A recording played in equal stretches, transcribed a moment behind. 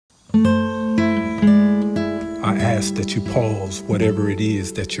ask that you pause whatever it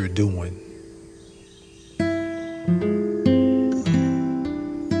is that you're doing.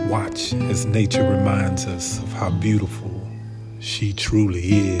 Watch as nature reminds us of how beautiful she truly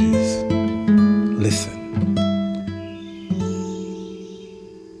is. Listen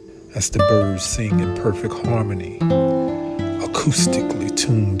as the birds sing in perfect harmony, acoustically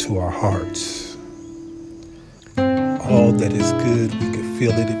tuned to our hearts. All that is good, we could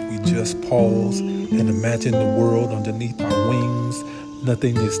feel it if we just pause and imagine the world underneath our wings.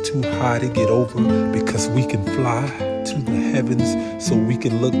 Nothing is too high to get over because we can fly to the heavens so we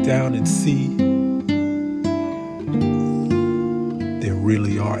can look down and see there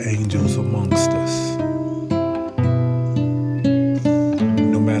really are angels amongst us.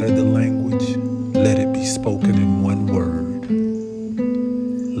 No matter the language, let it be spoken in one word: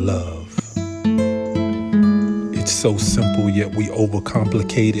 love. It's so simple, yet we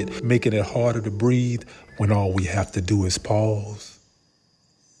overcomplicate it, making it harder to breathe when all we have to do is pause.